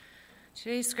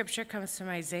Today's scripture comes from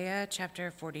Isaiah chapter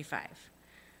 45.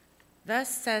 Thus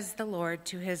says the Lord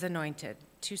to his anointed,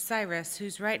 to Cyrus,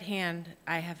 whose right hand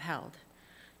I have held,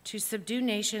 to subdue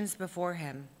nations before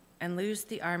him and loose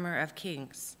the armor of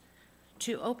kings,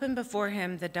 to open before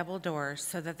him the double doors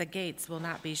so that the gates will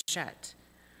not be shut.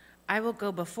 I will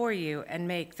go before you and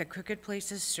make the crooked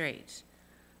places straight.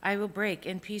 I will break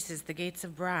in pieces the gates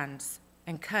of bronze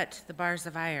and cut the bars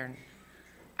of iron.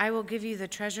 I will give you the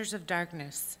treasures of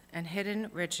darkness and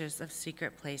hidden riches of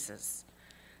secret places,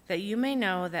 that you may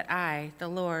know that I, the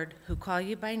Lord, who call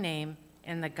you by name,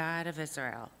 am the God of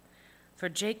Israel. For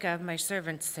Jacob, my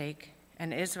servant's sake,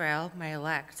 and Israel, my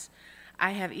elect,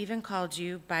 I have even called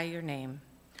you by your name.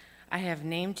 I have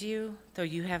named you, though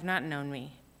you have not known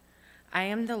me. I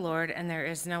am the Lord, and there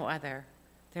is no other.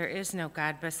 There is no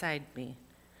God beside me.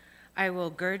 I will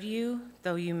gird you,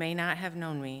 though you may not have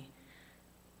known me,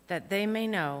 that they may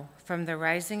know from the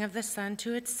rising of the sun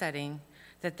to its setting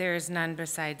that there is none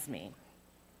besides me.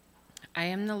 I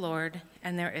am the Lord,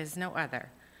 and there is no other.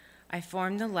 I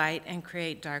form the light and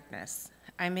create darkness.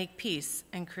 I make peace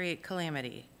and create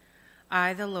calamity.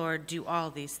 I, the Lord, do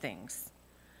all these things.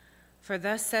 For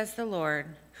thus says the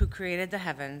Lord, who created the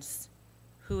heavens,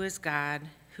 who is God,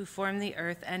 who formed the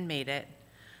earth and made it,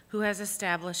 who has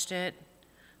established it,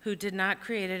 who did not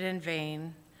create it in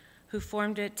vain, who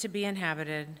formed it to be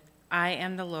inhabited. I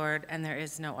am the Lord, and there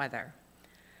is no other.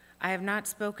 I have not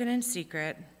spoken in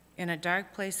secret in a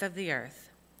dark place of the earth.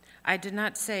 I did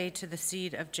not say to the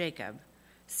seed of Jacob,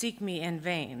 seek me in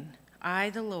vain.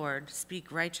 I, the Lord,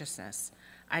 speak righteousness.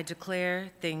 I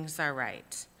declare things are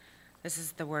right. This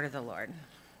is the word of the Lord.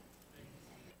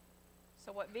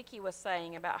 So what Vicki was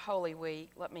saying about Holy Week,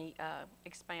 let me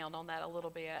expound on that a little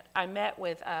bit. I met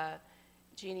with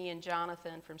Jeannie and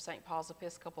Jonathan from St. Paul's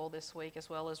Episcopal this week, as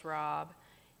well as Rob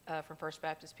from First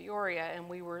Baptist Peoria, and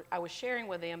I was sharing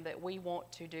with them that we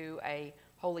want to do a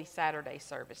Holy Saturday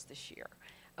service this year,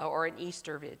 or an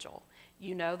Easter Vigil.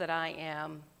 You know that I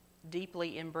am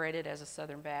deeply embedded as a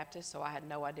Southern Baptist, so I had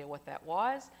no idea what that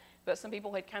was, but some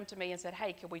people had come to me and said,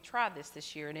 hey, can we try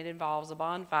this year? And it involves a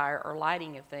bonfire or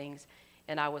lighting of things,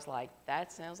 and I was like,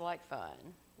 that sounds like fun.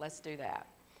 Let's do that.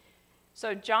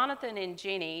 So Jonathan and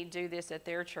Jenny do this at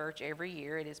their church every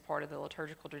year. It is part of the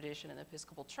liturgical tradition in the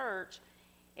Episcopal Church.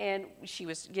 And she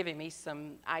was giving me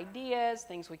some ideas,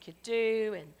 things we could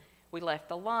do, and we left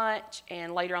the lunch.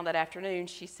 And later on that afternoon,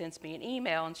 she sends me an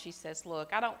email, and she says,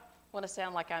 look, I don't want to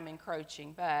sound like I'm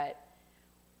encroaching, but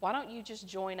why don't you just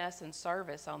join us in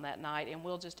service on that night, and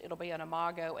it'll be an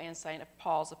Imago and St.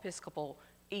 Paul's Episcopal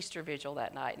Easter Vigil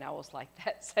that night. And I was like,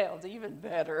 that sounds even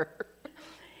better.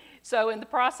 So in the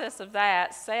process of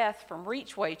that, Seth from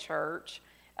Reachway Church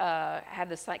had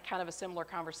this kind of a similar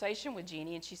conversation with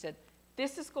Jeannie, and she said,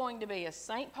 this is going to be a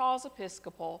St. Paul's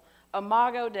Episcopal,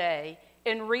 Imago Day,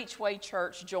 and Reachway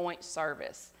Church joint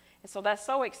service. And so that's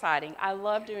so exciting. I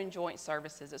love doing joint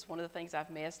services. It's one of the things I've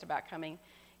missed about coming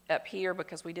up here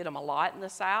because we did them a lot in the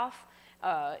South,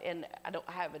 and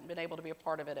I haven't been able to be a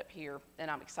part of it up here,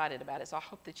 and I'm excited about it. So I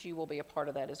hope that you will be a part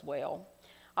of that as well.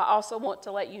 I also want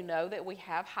to let you know that we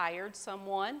have hired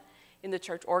someone in the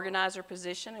church organizer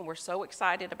position, and we're so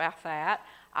excited about that.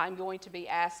 I'm going to be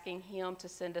asking him to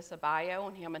send us a bio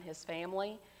on him and his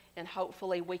family, and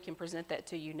hopefully we can present that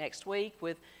to you next week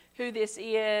with who this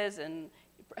is and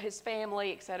his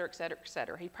family, et cetera, et cetera, et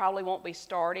cetera. He probably won't be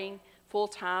starting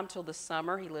full-time till the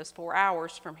summer. He lives 4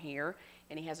 hours from here,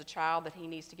 and he has a child that he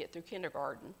needs to get through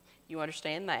kindergarten. You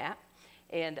understand that?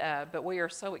 But we are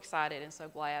so excited and so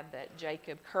glad that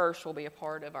Jacob Kirsch will be a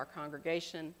part of our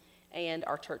congregation and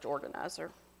our church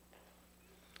organizer.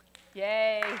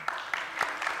 Yay!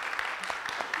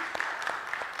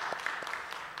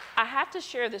 I have to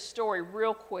share this story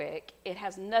real quick. It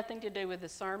has nothing to do with the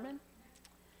sermon.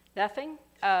 Nothing.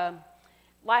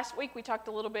 Last week we talked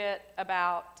a little bit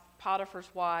about Potiphar's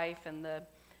wife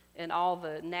and all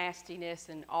the nastiness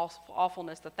and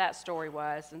awfulness that story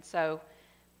was. And so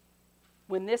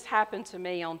when this happened to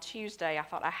me on Tuesday, I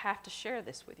thought I have to share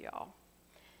this with y'all.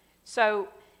 So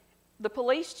the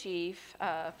police chief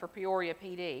for Peoria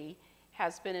PD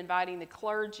has been inviting the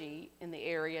clergy in the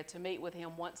area to meet with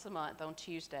him once a month on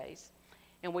Tuesdays.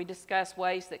 And we discuss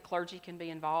ways that clergy can be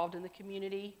involved in the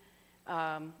community.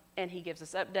 And he gives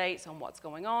us updates on what's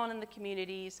going on in the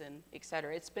communities and et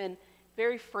cetera. It's been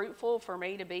very fruitful for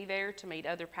me to be there to meet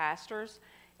other pastors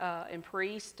and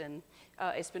priests, and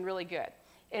it's been really good.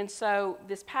 And so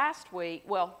this past week,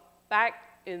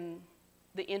 back in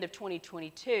the end of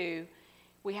 2022,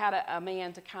 we had a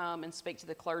man to come and speak to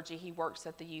the clergy. He works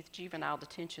at the Youth Juvenile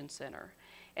Detention Center.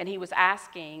 And he was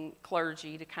asking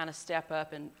clergy to kind of step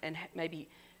up and maybe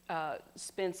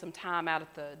spend some time out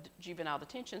at the juvenile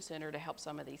detention center to help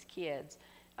some of these kids.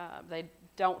 They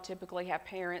don't typically have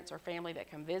parents or family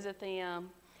that come visit them,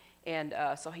 and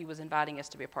so he was inviting us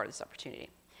to be a part of this opportunity.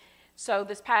 So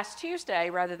this past Tuesday,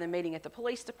 rather than meeting at the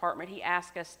police department, he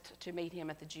asked us to meet him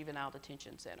at the juvenile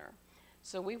detention center.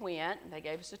 So we went, and they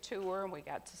gave us a tour, and we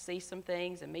got to see some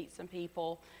things and meet some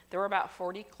people. There were about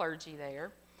 40 clergy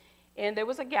there. And there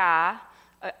was a guy,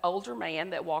 an older man,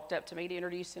 that walked up to me to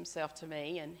introduce himself to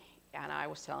me, and I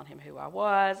was telling him who I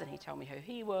was, and he told me who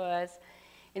he was.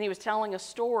 And he was telling a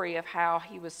story of how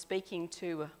he was speaking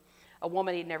to a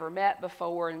woman he'd never met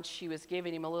before, and she was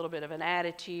giving him a little bit of an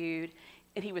attitude.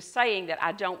 And he was saying that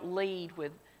I don't lead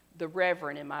with the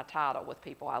reverend in my title with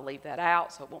people. I leave that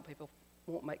out so it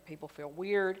won't make people feel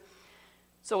weird.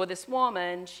 So with this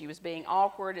woman, she was being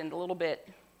awkward and a little bit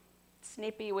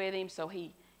snippy with him. So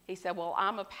he said, well,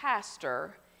 I'm a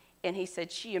pastor. And he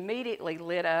said she immediately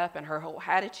lit up and her whole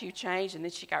attitude changed, and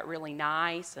then she got really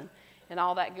nice and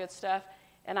all that good stuff.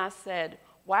 And I said,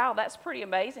 wow, that's pretty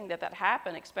amazing that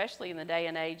happened, especially in the day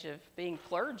and age of being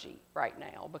clergy right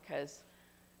now, because,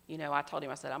 you know, I told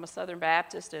him, I said, I'm a Southern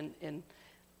Baptist and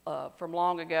from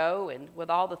long ago, and with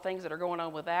all the things that are going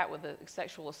on with that, with the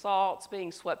sexual assaults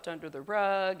being swept under the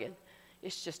rug, and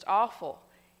it's just awful.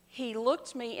 He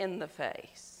looked me in the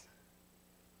face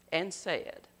and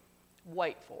said,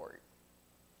 wait for it.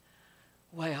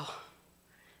 Well,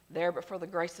 there but for the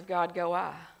grace of God go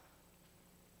I.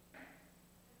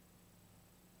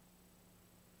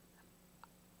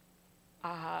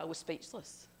 I was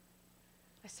speechless.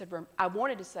 I said, I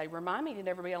wanted to say, remind me to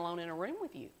never be alone in a room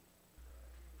with you.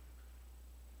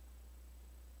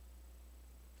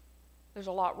 There's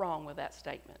a lot wrong with that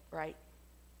statement, right?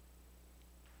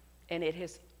 And it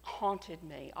has haunted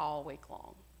me all week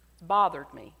long. It's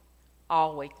bothered me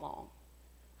all week long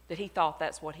that he thought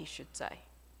that's what he should say.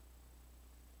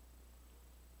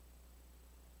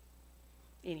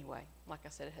 Anyway, like I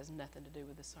said, it has nothing to do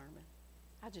with the sermon.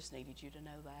 I just needed you to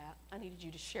know that. I needed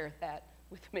you to share that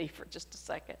with me for just a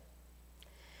second.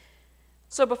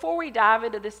 So before we dive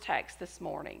into this text this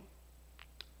morning,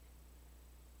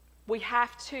 we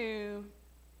have to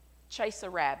chase a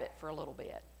rabbit for a little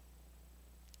bit.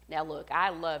 Now look, I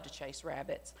love to chase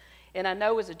rabbits. And I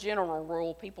know as a general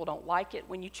rule, people don't like it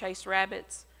when you chase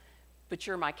rabbits, but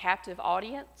you're my captive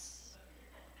audience.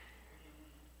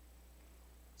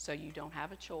 So you don't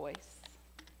have a choice.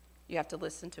 You have to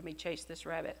listen to me chase this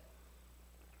rabbit.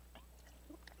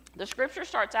 The scripture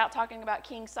starts out talking about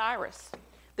King Cyrus.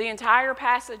 The entire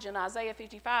passage in Isaiah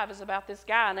 55 is about this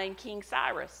guy named King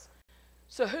Cyrus.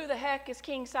 So who the heck is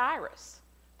King Cyrus?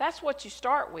 That's what you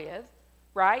start with,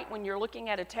 right? When you're looking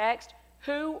at a text,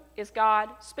 who is God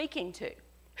speaking to?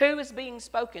 Who is being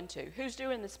spoken to? Who's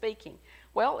doing the speaking?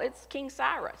 Well, it's King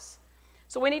Cyrus.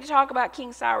 So we need to talk about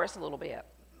King Cyrus a little bit.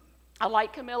 I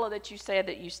like, Camilla, that you said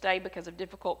that you stay because of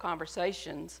difficult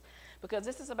conversations, because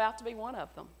this is about to be one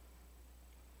of them.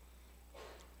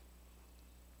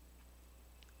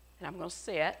 And I'm going to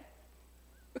sit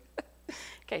in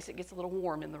case it gets a little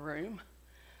warm in the room.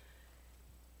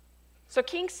 So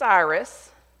King Cyrus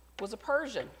was a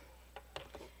Persian.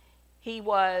 He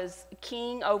was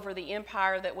king over the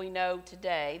empire that we know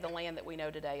today, the land that we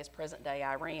know today as present-day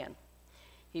Iran.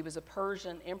 He was a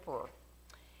Persian emperor.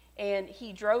 And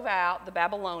he drove out the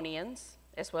Babylonians,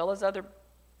 as well as other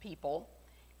people,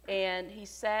 and he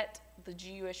set the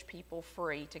Jewish people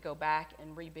free to go back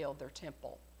and rebuild their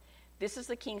temple. This is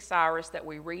the King Cyrus that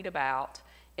we read about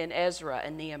in Ezra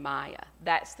and Nehemiah.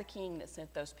 That's the king that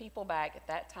sent those people back at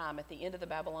that time at the end of the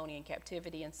Babylonian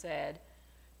captivity and said,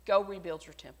 go rebuild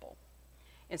your temple.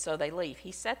 And so they leave.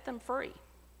 He set them free.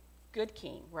 Good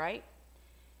king, right?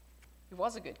 He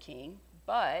was a good king,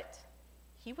 but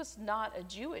he was not a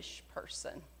Jewish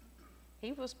person.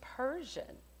 He was Persian.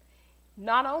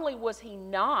 Not only was he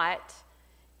not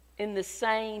in the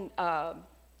same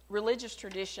religious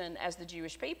tradition as the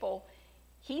Jewish people,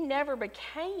 he never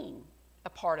became a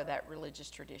part of that religious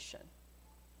tradition.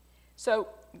 So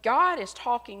God is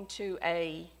talking to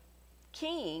a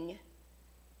king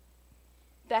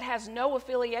that has no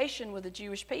affiliation with the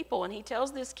Jewish people, and he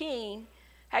tells this king,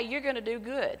 hey, you're going to do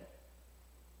good.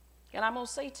 And I'm going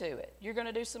to see to it. You're going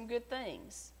to do some good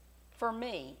things for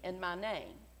me and my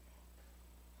name.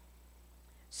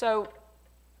 So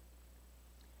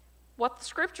what the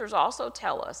scriptures also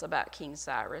tell us about King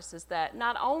Cyrus is that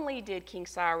not only did King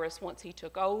Cyrus, once he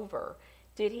took over,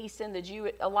 did he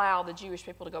allow the Jewish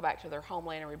people to go back to their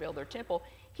homeland and rebuild their temple,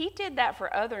 he did that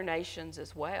for other nations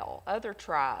as well, other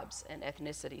tribes and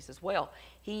ethnicities as well.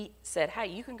 He said, hey,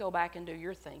 you can go back and do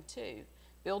your thing too.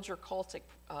 Build your cultic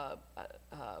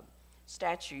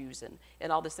statues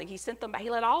and all this thing. He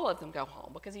let all of them go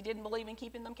home because he didn't believe in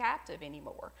keeping them captive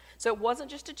anymore. So it wasn't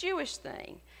just a Jewish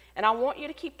thing. And I want you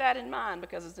to keep that in mind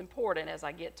because it's important as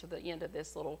I get to the end of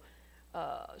this little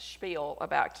spiel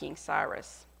about King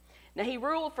Cyrus. Now, he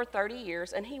ruled for 30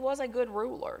 years, and he was a good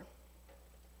ruler.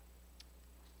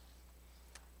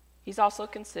 He's also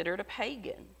considered a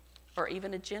pagan or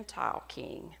even a Gentile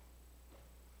king.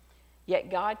 Yet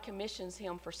God commissions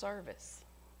him for service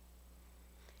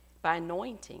by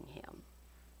anointing him.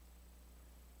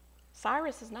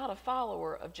 Cyrus is not a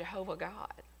follower of Jehovah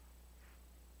God,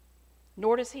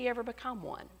 nor does he ever become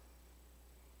one.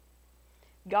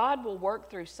 God will work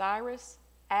through Cyrus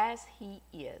as he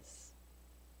is.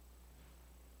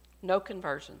 No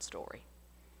conversion story.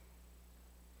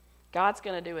 God's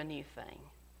going to do a new thing.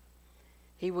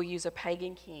 He will use a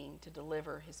pagan king to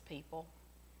deliver his people.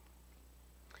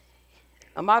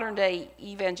 A modern-day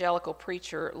evangelical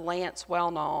preacher, Lance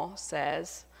Wellnall,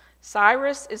 says,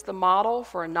 Cyrus is the model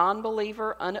for a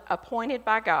non-believer appointed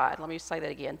by God. Let me say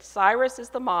that again. Cyrus is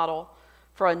the model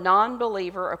for a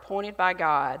non-believer appointed by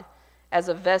God as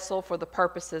a vessel for the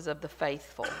purposes of the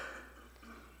faithful.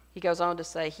 He goes on to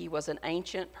say he was an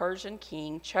ancient Persian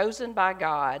king chosen by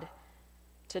God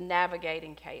to navigate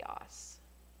in chaos.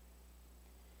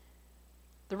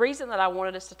 The reason that I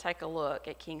wanted us to take a look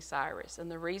at King Cyrus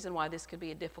and the reason why this could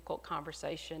be a difficult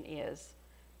conversation is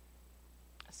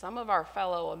some of our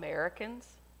fellow Americans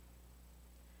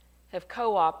have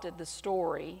co-opted the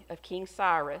story of King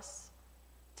Cyrus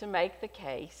to make the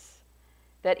case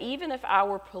that even if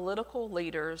our political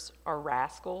leaders are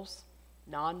rascals,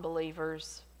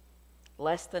 non-believers,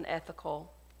 less than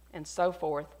ethical, and so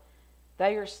forth,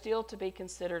 they are still to be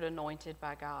considered anointed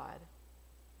by God.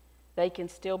 They can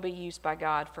still be used by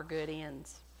God for good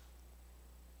ends.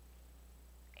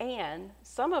 And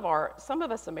some of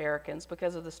us Americans,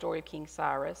 because of the story of King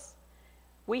Cyrus,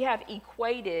 we have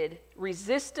equated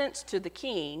resistance to the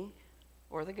king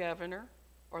or the governor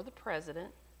or the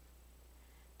president.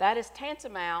 That is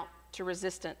tantamount to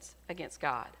resistance against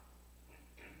God.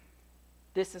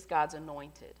 This is God's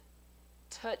anointed.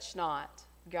 Touch not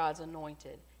God's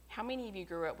anointed. How many of you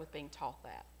grew up with being taught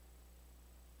that?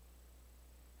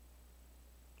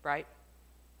 Right?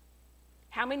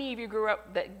 How many of you grew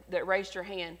up that raised your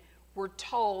hand were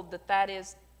told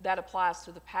that applies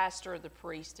to the pastor or the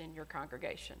priest in your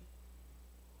congregation?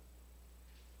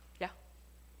 Yeah.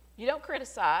 You don't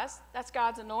criticize. That's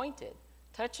God's anointed.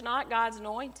 Touch not God's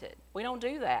anointed. We don't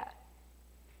do that.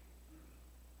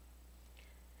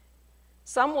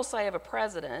 Some will say of a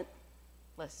president,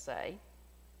 let's say,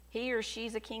 he or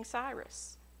she's a King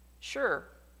Cyrus. Sure.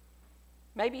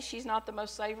 Maybe she's not the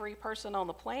most savory person on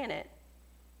the planet.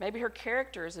 Maybe her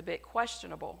character is a bit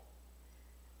questionable.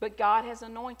 But God has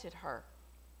anointed her.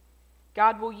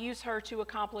 God will use her to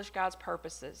accomplish God's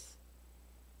purposes.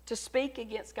 To speak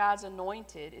against God's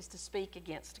anointed is to speak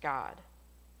against God.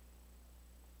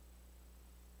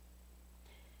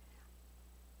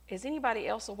 Is anybody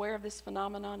else aware of this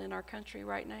phenomenon in our country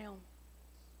right now?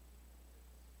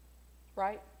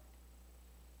 Right?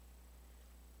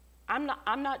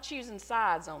 I'm not choosing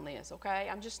sides on this, okay?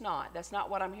 I'm just not. That's not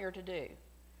what I'm here to do.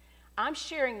 I'm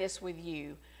sharing this with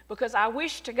you because I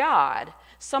wish to God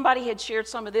somebody had shared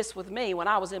some of this with me when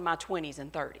I was in my 20s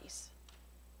and 30s.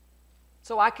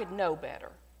 So I could know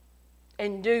better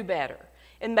and do better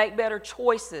and make better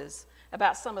choices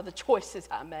about some of the choices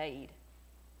I made.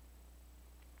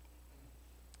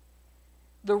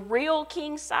 The real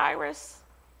King Cyrus,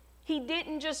 he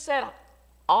didn't just set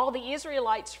all the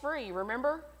Israelites free,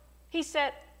 remember? He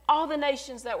set all the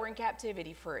nations that were in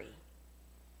captivity free.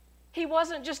 He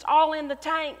wasn't just all in the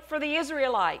tank for the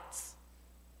Israelites.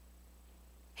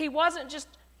 He wasn't just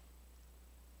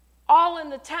all in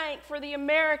the tank for the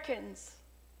Americans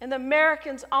and the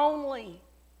Americans only.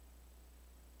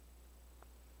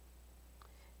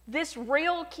 This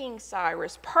real King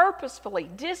Cyrus purposefully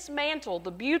dismantled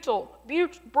the brutal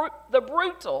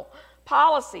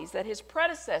policies that his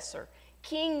predecessor,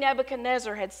 King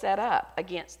Nebuchadnezzar, had set up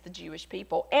against the Jewish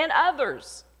people and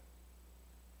others.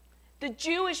 The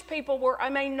Jewish people were a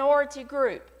minority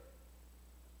group.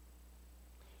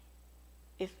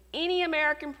 If any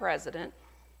American president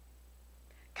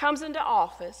comes into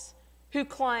office who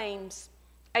claims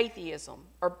atheism,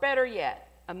 or better yet,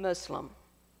 a Muslim,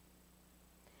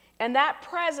 and that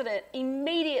president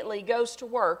immediately goes to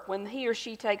work when he or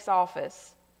she takes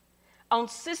office on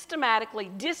systematically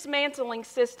dismantling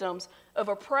systems of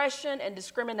oppression and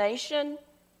discrimination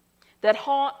that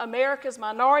haunt America's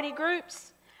minority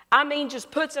groups, I mean just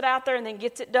puts it out there and then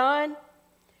gets it done,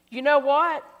 you know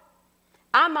what?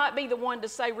 I might be the one to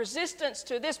say resistance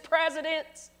to this president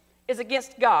is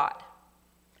against God.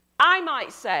 I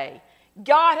might say,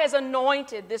 God has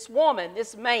anointed this woman,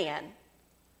 this man,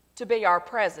 to be our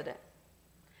president.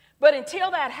 But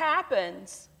until that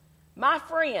happens, my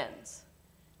friends,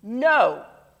 no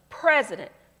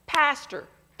president, pastor,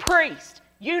 priest,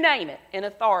 you name it, in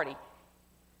authority,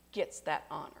 gets that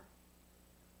honor.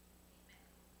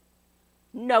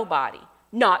 Nobody.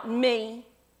 Not me.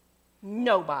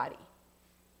 Nobody.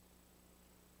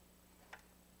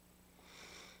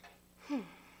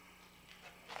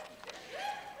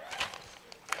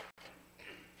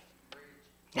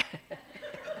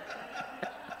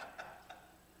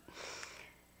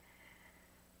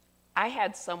 I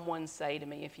had someone say to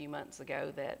me a few months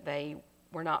ago that they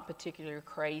were not particularly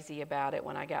crazy about it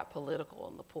when I got political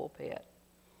in the pulpit.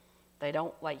 They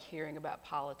don't like hearing about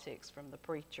politics from the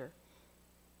preacher.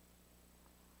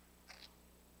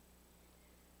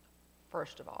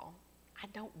 First of all, I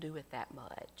don't do it that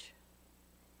much.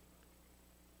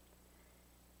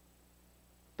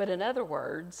 But in other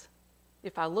words,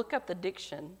 if I look up the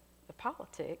diction of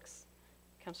politics,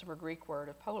 it comes from a Greek word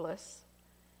of polis.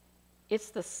 It's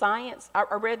the science. I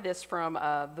read this from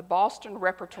the Boston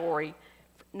Repertory,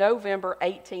 November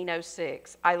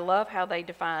 1806. I love how they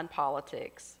define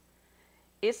politics.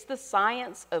 It's the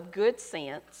science of good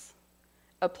sense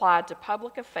applied to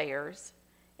public affairs,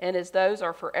 and as those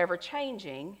are forever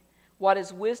changing, what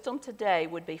is wisdom today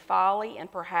would be folly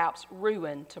and perhaps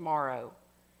ruin tomorrow.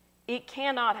 It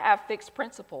cannot have fixed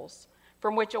principles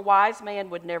from which a wise man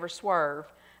would never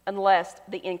swerve, unless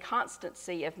the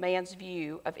inconstancy of man's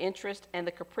view of interest and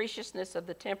the capriciousness of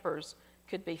the tempers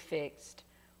could be fixed.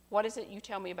 What is it you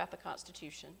tell me about the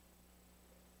Constitution?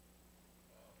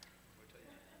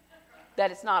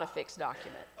 That it's not a fixed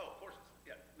document. Oh, of course.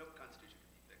 Yeah, no Constitution can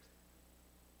be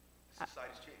fixed.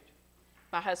 Society's changed.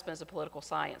 My husband's a political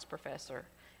science professor,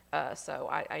 so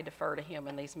I defer to him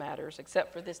in these matters.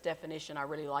 Except for this definition, I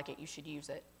really like it. You should use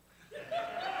it.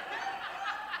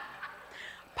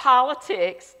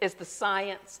 Politics is the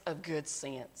science of good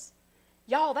sense.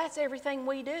 Y'all, that's everything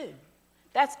we do.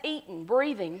 That's eating,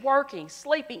 breathing, working,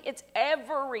 sleeping. It's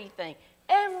everything.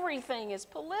 Everything is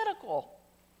political.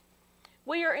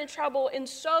 We are in trouble in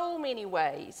so many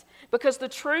ways because the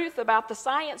truth about the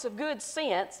science of good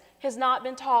sense has not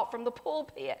been taught from the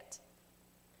pulpit.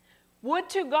 Would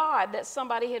to God that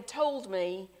somebody had told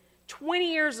me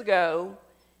 20 years ago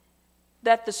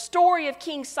that the story of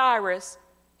King Cyrus,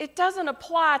 it doesn't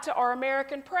apply to our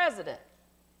American president.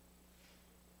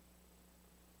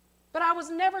 But I was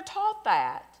never taught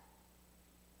that.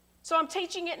 So I'm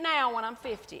teaching it now when I'm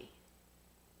 50.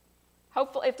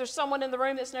 Hopefully, if there's someone in the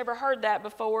room that's never heard that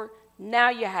before,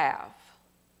 now you have.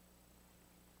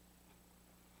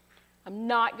 I'm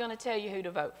not going to tell you who to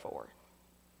vote for.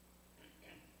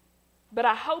 But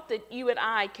I hope that you and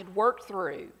I could work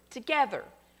through together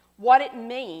what it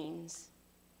means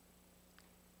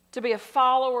to be a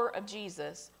follower of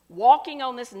Jesus, walking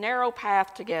on this narrow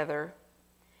path together,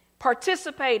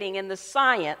 participating in the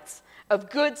science of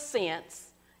good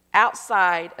sense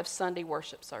outside of Sunday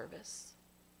worship service.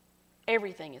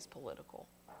 Everything is political.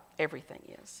 Everything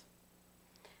is.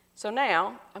 So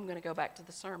now, I'm going to go back to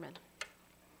the sermon.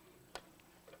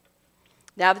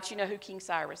 Now that you know who King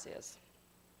Cyrus is.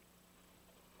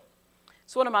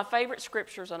 It's one of my favorite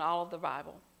scriptures in all of the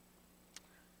Bible.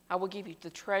 I will give you the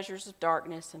treasures of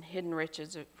darkness and hidden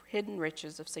riches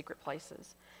of secret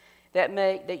places,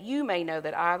 that you may know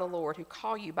that I, the Lord, who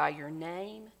call you by your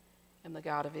name, am the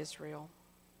God of Israel.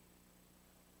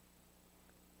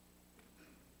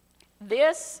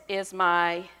 This is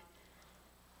my,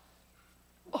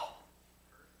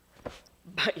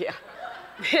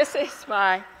 this is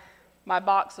my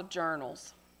box of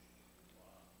journals.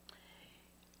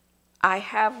 I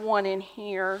have one in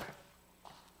here.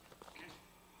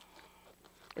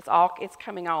 It's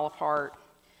coming all apart.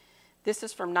 This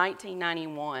is from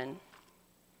 1991.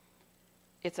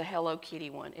 It's a Hello Kitty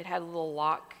one. It had a little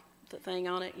lock thing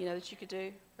on it, that you could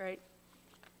do, right?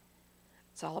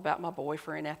 It's all about my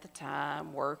boyfriend at the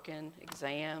time, working,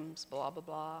 exams, blah, blah,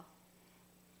 blah.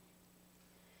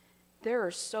 There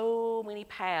are so many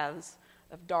paths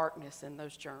of darkness in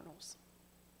those journals.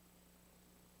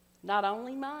 Not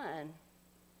only mine,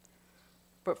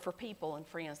 but for people and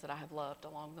friends that I have loved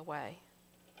along the way.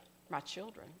 My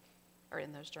children are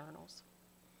in those journals.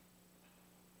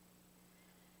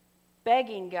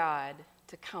 Begging God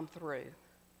to come through,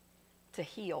 to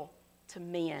heal, to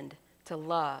mend, to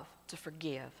love, to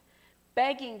forgive.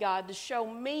 Begging God to show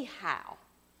me how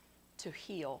to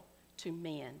heal, to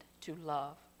mend, to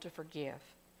love, to forgive.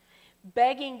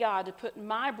 Begging God to put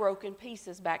my broken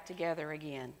pieces back together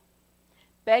again.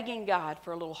 Begging God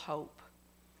for a little hope,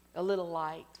 a little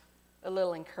light, a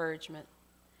little encouragement.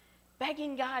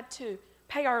 begging God to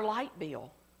pay our light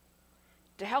bill,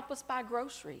 to help us buy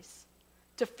groceries,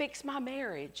 to fix my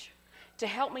marriage, to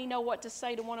help me know what to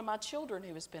say to one of my children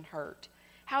who has been hurt,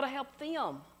 how to help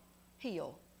them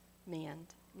heal, mend,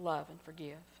 love, and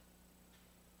forgive.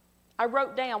 I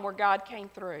wrote down where God came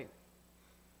through.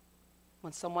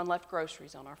 When someone left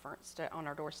groceries on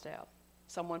our doorstep,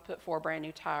 someone put 4 brand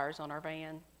new tires on our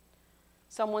van,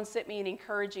 someone sent me an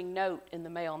encouraging note in the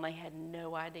mail, and they had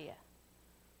no idea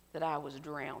that I was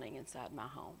drowning inside my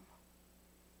home.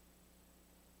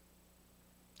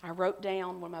 I wrote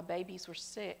down when my babies were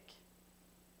sick.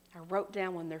 I wrote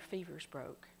down when their fevers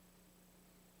broke.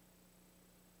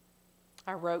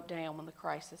 I wrote down when the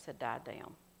crisis had died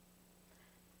down.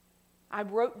 I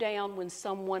wrote down when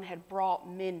someone had brought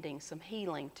mending, some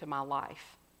healing to my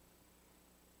life.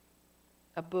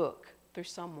 A book through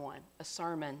someone, a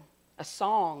sermon, a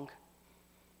song.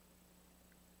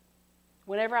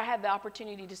 Whenever I had the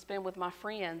opportunity to spend with my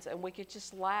friends and we could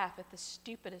just laugh at the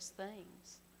stupidest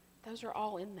things, those are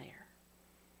all in there.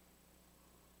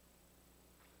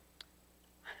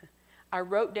 I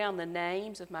wrote down the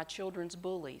names of my children's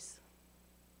bullies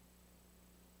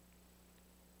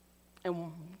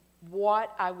and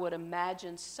what I would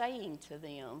imagine saying to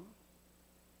them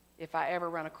if I ever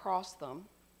run across them,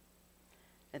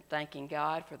 and thanking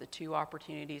God for the 2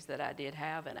 opportunities that I did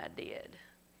have, and I did.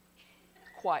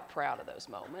 Quite proud of those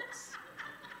moments.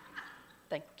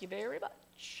 Thank you very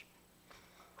much.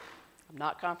 I'm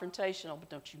not confrontational, but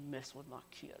don't you mess with my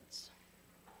kids.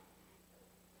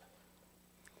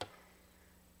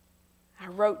 I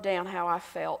wrote down how I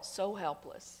felt so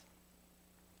helpless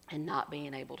and not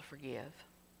being able to forgive,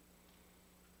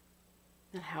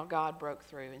 and how God broke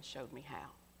through and showed me how.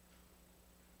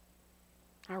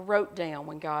 I wrote down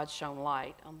when God shone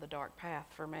light on the dark path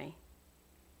for me,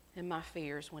 and my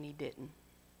fears when he didn't.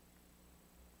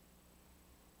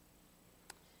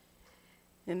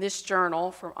 In this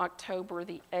journal from October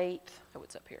the 8th, oh,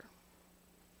 it's up here.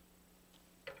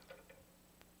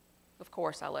 Of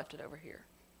course, I left it over here.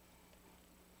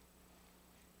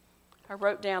 I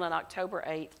wrote down on October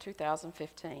 8th,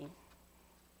 2015,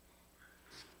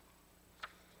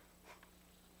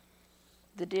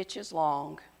 the ditch is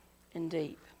long and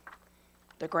deep.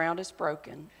 The ground is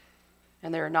broken,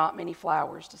 and there are not many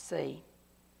flowers to see.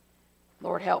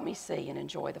 Lord, help me see and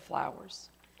enjoy the flowers.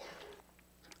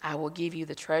 I will give you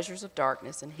the treasures of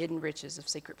darkness and hidden riches of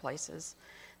secret places,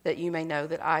 that you may know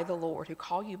that I, the Lord, who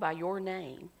call you by your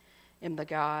name, am the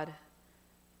God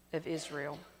of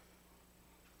Israel.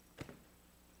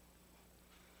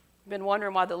 Been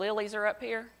wondering why the lilies are up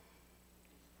here?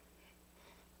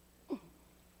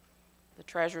 The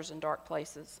treasures in dark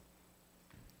places.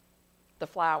 The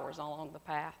flowers along the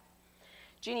path.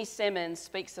 Jeannie Simmons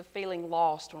speaks of feeling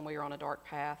lost when we are on a dark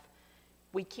path.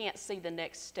 We can't see the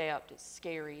next step. It's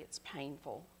scary. It's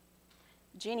painful.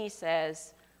 Jeannie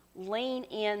says, lean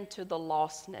into the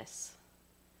lostness.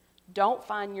 Don't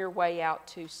find your way out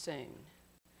too soon.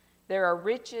 There are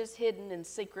riches hidden in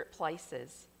secret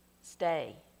places.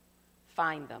 Stay.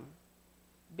 Find them.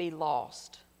 Be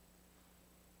lost.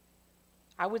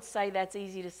 I would say that's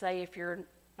easy to say if you're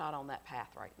not on that path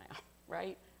right now,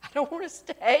 right? I don't want to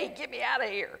stay. Get me out of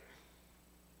here.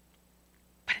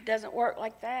 But it doesn't work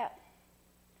like that.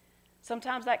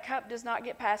 Sometimes that cup does not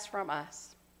get passed from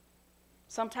us.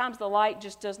 Sometimes the light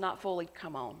just does not fully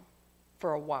come on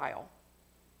for a while.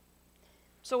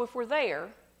 So if we're there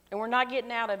and we're not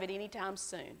getting out of it anytime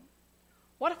soon,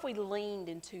 what if we leaned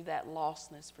into that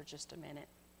lostness for just a minute?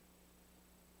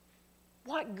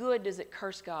 What good does it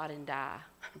curse God and die?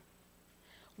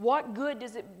 What good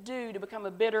does it do to become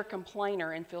a bitter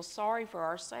complainer and feel sorry for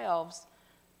ourselves?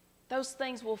 Those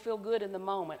things will feel good in the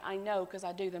moment. I know, because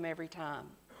I do them every time.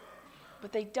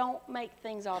 But they don't make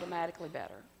things automatically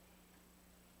better.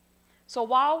 So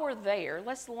while we're there,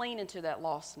 let's lean into that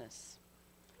lostness.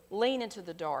 Lean into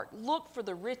the dark. Look for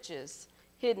the riches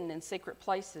hidden in secret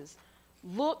places.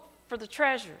 Look for the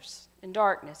treasures in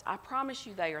darkness. I promise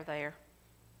you they are there.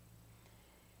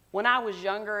 When I was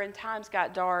younger and times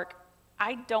got dark,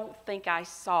 I don't think I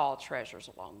saw treasures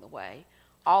along the way.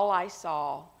 All I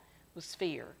saw was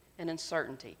fear and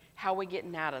uncertainty. How are we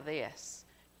getting out of this?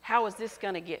 How is this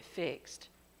going to get fixed?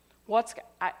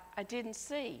 I didn't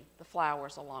see the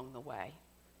flowers along the way.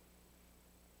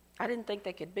 I didn't think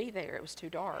they could be there. It was too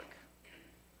dark.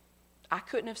 I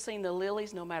couldn't have seen the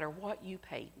lilies no matter what you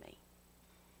paid me.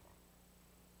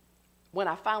 When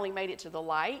I finally made it to the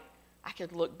light, I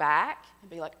could look back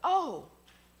and be like, oh,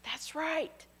 that's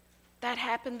right. That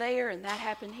happened there and that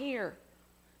happened here.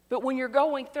 But when you're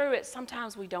going through it,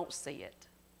 sometimes we don't see it.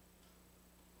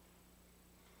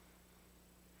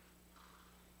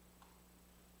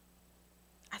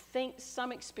 think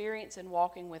some experience in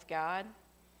walking with God,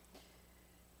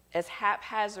 as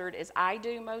haphazard as I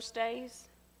do most days,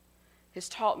 has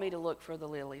taught me to look for the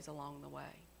lilies along the way.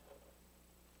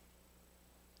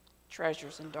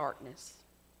 Treasures in darkness.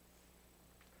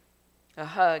 A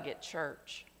hug at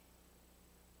church.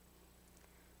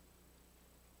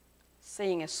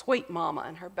 Seeing a sweet mama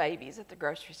and her babies at the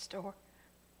grocery store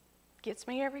gets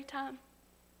me every time.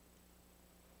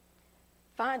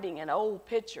 Finding an old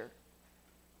picture.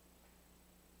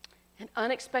 An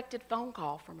unexpected phone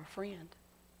call from a friend.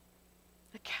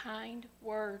 A kind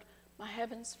word. My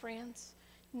heavens, friends,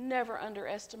 never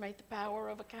underestimate the power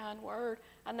of a kind word.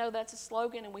 I know that's a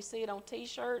slogan and we see it on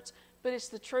t-shirts, but it's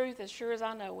the truth as sure as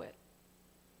I know it.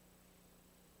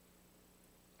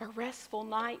 A restful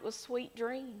night with sweet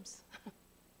dreams.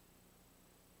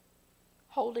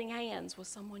 Holding hands with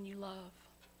someone you love.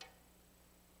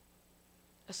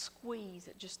 A squeeze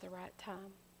at just the right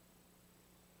time.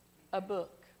 A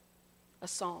book, a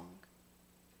song,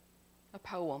 a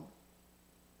poem,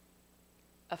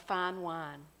 a fine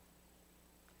wine,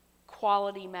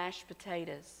 quality mashed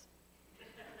potatoes.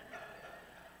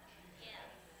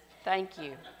 Thank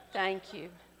you, thank you.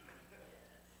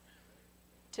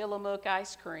 Tillamook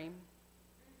ice cream.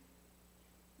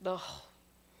 The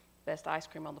best ice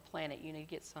cream on the planet. You need to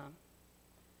get some.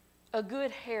 A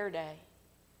good hair day.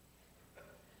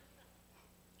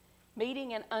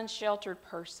 Meeting an unsheltered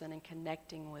person and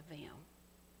connecting with them.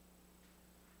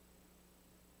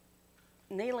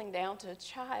 Kneeling down to a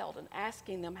child and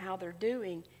asking them how they're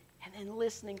doing and then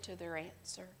listening to their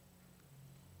answer.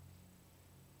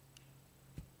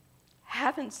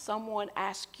 Having someone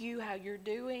ask you how you're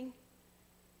doing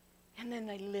and then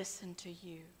they listen to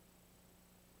you.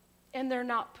 And they're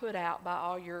not put out by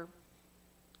all your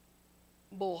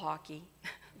bull hockey.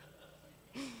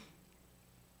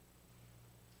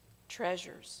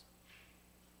 Treasures,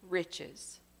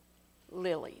 riches,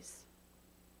 lilies.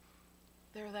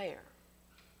 They're there.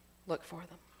 Look for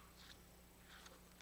them.